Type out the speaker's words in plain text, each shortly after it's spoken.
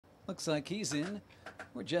Looks like he's in.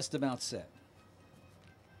 We're just about set.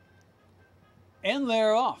 And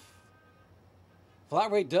they're off. Flat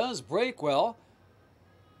Rate does break well.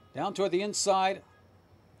 Down toward the inside.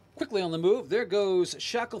 Quickly on the move. There goes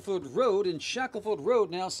Shackleford Road. And Shackleford Road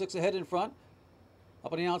now 6 ahead in front.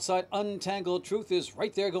 Up on the outside, Untangled Truth is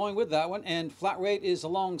right there going with that one. And Flat Rate is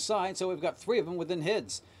alongside. So we've got 3 of them within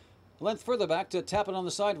heads. Length further back to Tap It on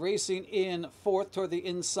the side. Racing in 4th toward the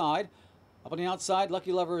inside. Up on the outside,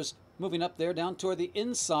 Lucky Lovers moving up there. Down toward the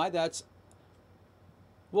inside. That's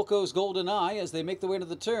Wilco's Golden Eye as they make their way to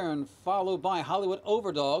the turn, followed by Hollywood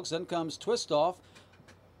Overdogs. Then comes Twist Off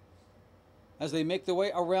as they make their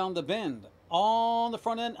way around the bend. On the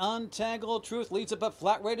front end, Untangled Truth leads it, but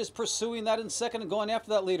Flat Rate is pursuing that in second and going after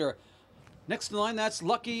that leader. Next in line, that's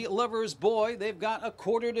Lucky Lover's Boy. They've got a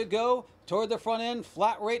quarter to go. Toward the front end,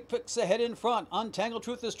 Flat Rate picks ahead in front. Untangled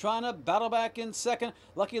Truth is trying to battle back in second.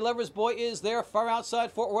 Lucky Lover's Boy is there, far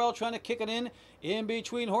outside Fort Royal, trying to kick it in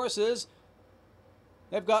between horses.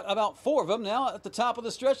 They've got about 4 of them now at the top of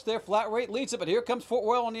the stretch there. Flat Rate leads it, but here comes Fort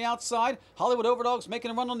Royal on the outside. Hollywood Overdogs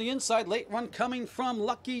making a run on the inside. Late run coming from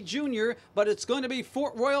Lucky Jr., but it's going to be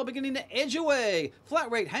Fort Royal beginning to edge away. Flat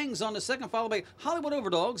Rate hangs on the second, followed by Hollywood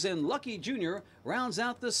Overdogs, and Lucky Jr. rounds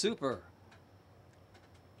out the super.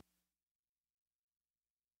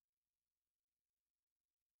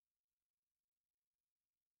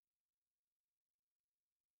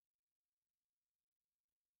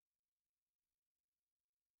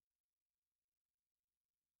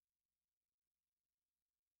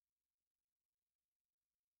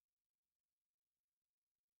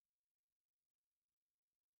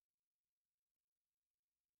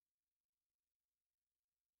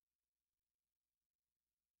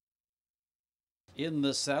 In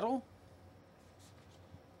the saddle.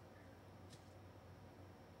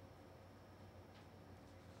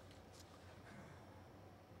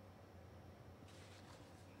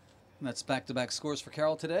 And that's back-to-back scores for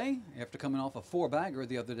Carroll today, after coming off a 4-bagger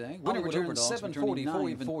the other day. Winning return 740,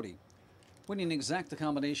 40. Winning exact the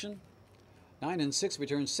combination. 9 and 6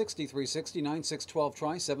 returns 63.60, 9, 6, 12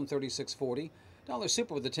 try, 736.40. Dollar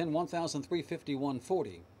super with the 10,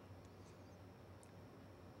 1,351.40.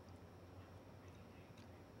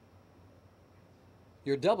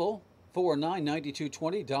 Your double, 4, 9,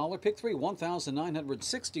 92.20. Dollar pick 3,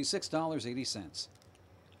 $1,966.80.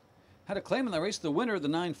 Had a claim in the race. The winner of the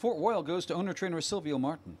 9 Fort Royal goes to owner-trainer Silvio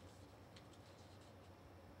Martin.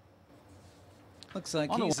 Looks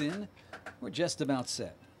like he's in. We're just about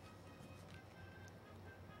set.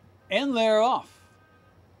 And they're off.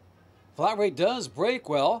 Flat Rate does break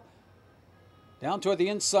well. Down toward the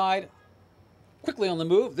inside. Quickly on the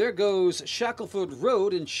move. There goes Shackleford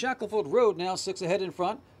Road. And Shackleford Road now 6 ahead in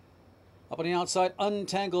front. Up on the outside,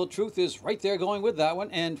 Untangled Truth is right there going with that one.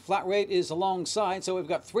 And Flat Rate is alongside. So we've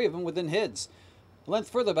got 3 of them within heads. Length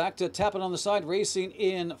further back to Tap It on the side. Racing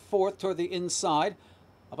in 4th toward the inside.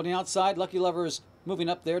 Up on the outside, Lucky Lovers moving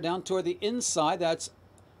up there. Down toward the inside. That's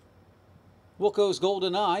Wilco's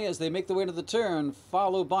Golden Eye as they make their way to the turn,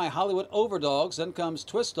 followed by Hollywood Overdogs. Then comes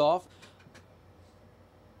Twist Off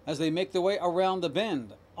as they make their way around the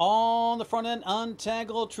bend. On the front end,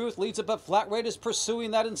 Untangled Truth leads it, but Flat Rate is pursuing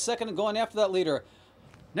that in second and going after that leader.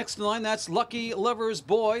 Next in line, that's Lucky Lover's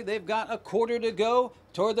Boy. They've got a quarter to go.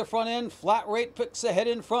 Toward the front end, Flat Rate picks ahead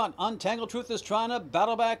in front. Untangled Truth is trying to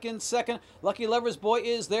battle back in second. Lucky Lover's Boy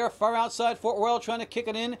is there, far outside Fort Royal, trying to kick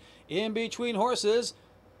it in between horses.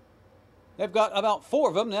 They've got about 4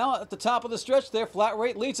 of them now at the top of the stretch there. Flat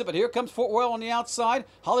Rate leads it, but here comes Fort Royal on the outside.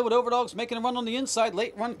 Hollywood Overdogs making a run on the inside.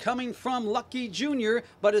 Late run coming from Lucky Jr.,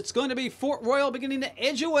 but it's going to be Fort Royal beginning to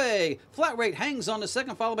edge away. Flat Rate hangs on the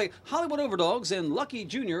second, followed by Hollywood Overdogs, and Lucky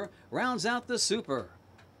Jr. rounds out the super.